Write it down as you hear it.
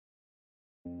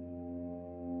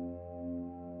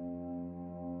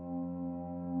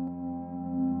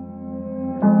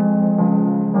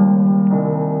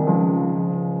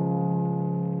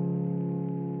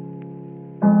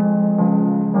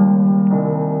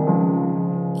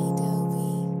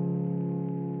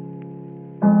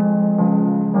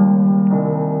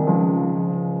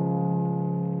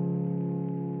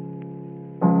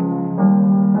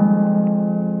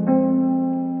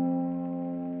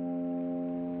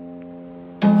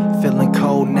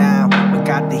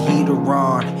got the heater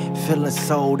on, feeling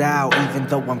sold out even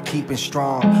though I'm keeping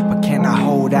strong. But can I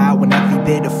hold out when every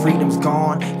bit of freedom's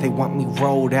gone? They want me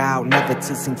rolled out, never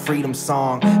to sing freedom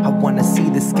song. I wanna see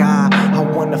the sky, I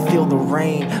wanna feel the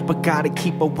rain, but gotta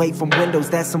keep away from windows,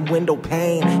 that's some window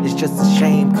pane. It's just a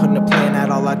shame, couldn't have planned out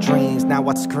all our dreams. Now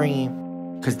I scream,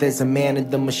 cause there's a man in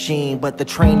the machine. But the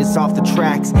train is off the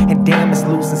tracks, and damn, it's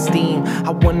losing steam.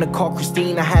 I wanna call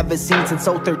Christine, I haven't seen since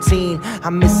 013.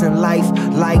 I'm missing life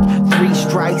like 3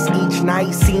 strikes each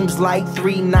night. Seems like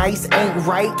 3 nights ain't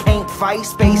right. Can't fight,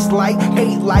 space light,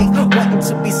 hate life, wanting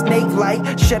to be snake-like,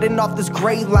 shedding off this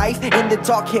gray life. In the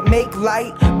dark, can't make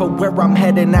light, but where I'm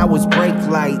headed now is brake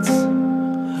lights.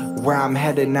 Where I'm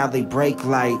headed now, they brake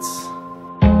lights.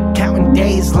 Counting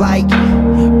days like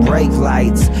brake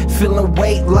lights, feeling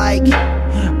weight like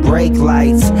brake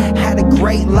lights. Had a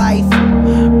great life,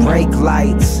 brake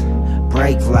lights,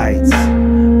 brake lights,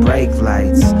 brake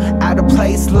lights. Out of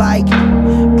place like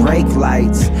brake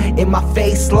lights, in my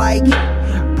face like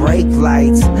brake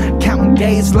lights. Counting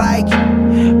days like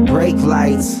brake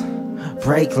lights,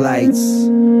 brake lights,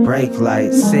 brake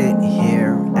lights. Sit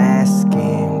here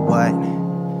asking, what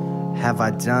have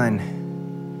I done?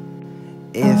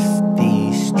 If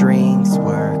these strings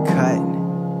were cut,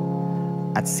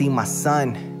 I'd see my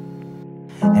son.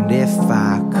 And if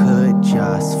I could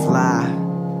just fly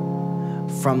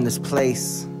from this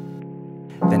place,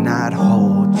 then I'd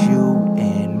hold you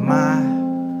in my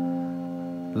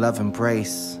love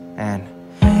embrace. And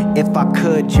if I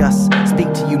could just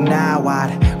speak to you now,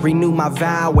 I'd renew my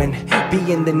vow and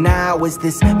be in the now. Is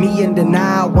this me in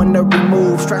denial? Wanna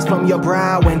remove stress from your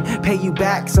brow and pay you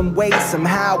back some way,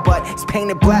 somehow. But it's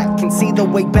painted black, can see the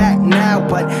way back now.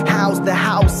 But how's the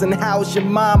house and how's your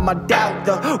mom? I doubt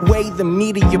the way the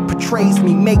media portrays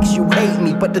me makes you hate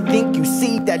me. But to think you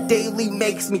see that daily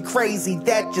makes me crazy,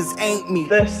 that just ain't me.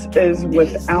 This is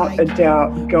without a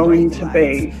doubt going to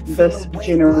be this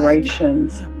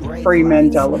generation's Free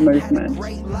Mandela movement.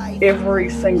 Every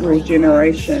single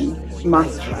generation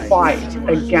must fight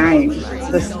again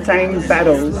the same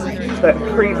battles that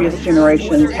previous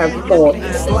generations have fought.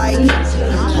 It's like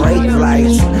brake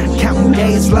lights, counting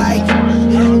days like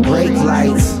brake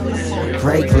lights,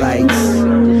 brake lights,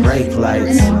 brake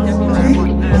lights,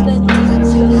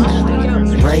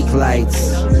 brake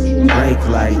lights, brake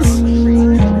lights,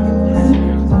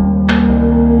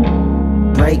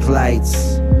 brake lights,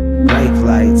 brake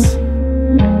lights,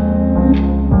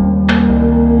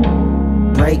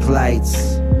 brake lights,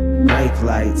 brake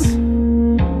lights.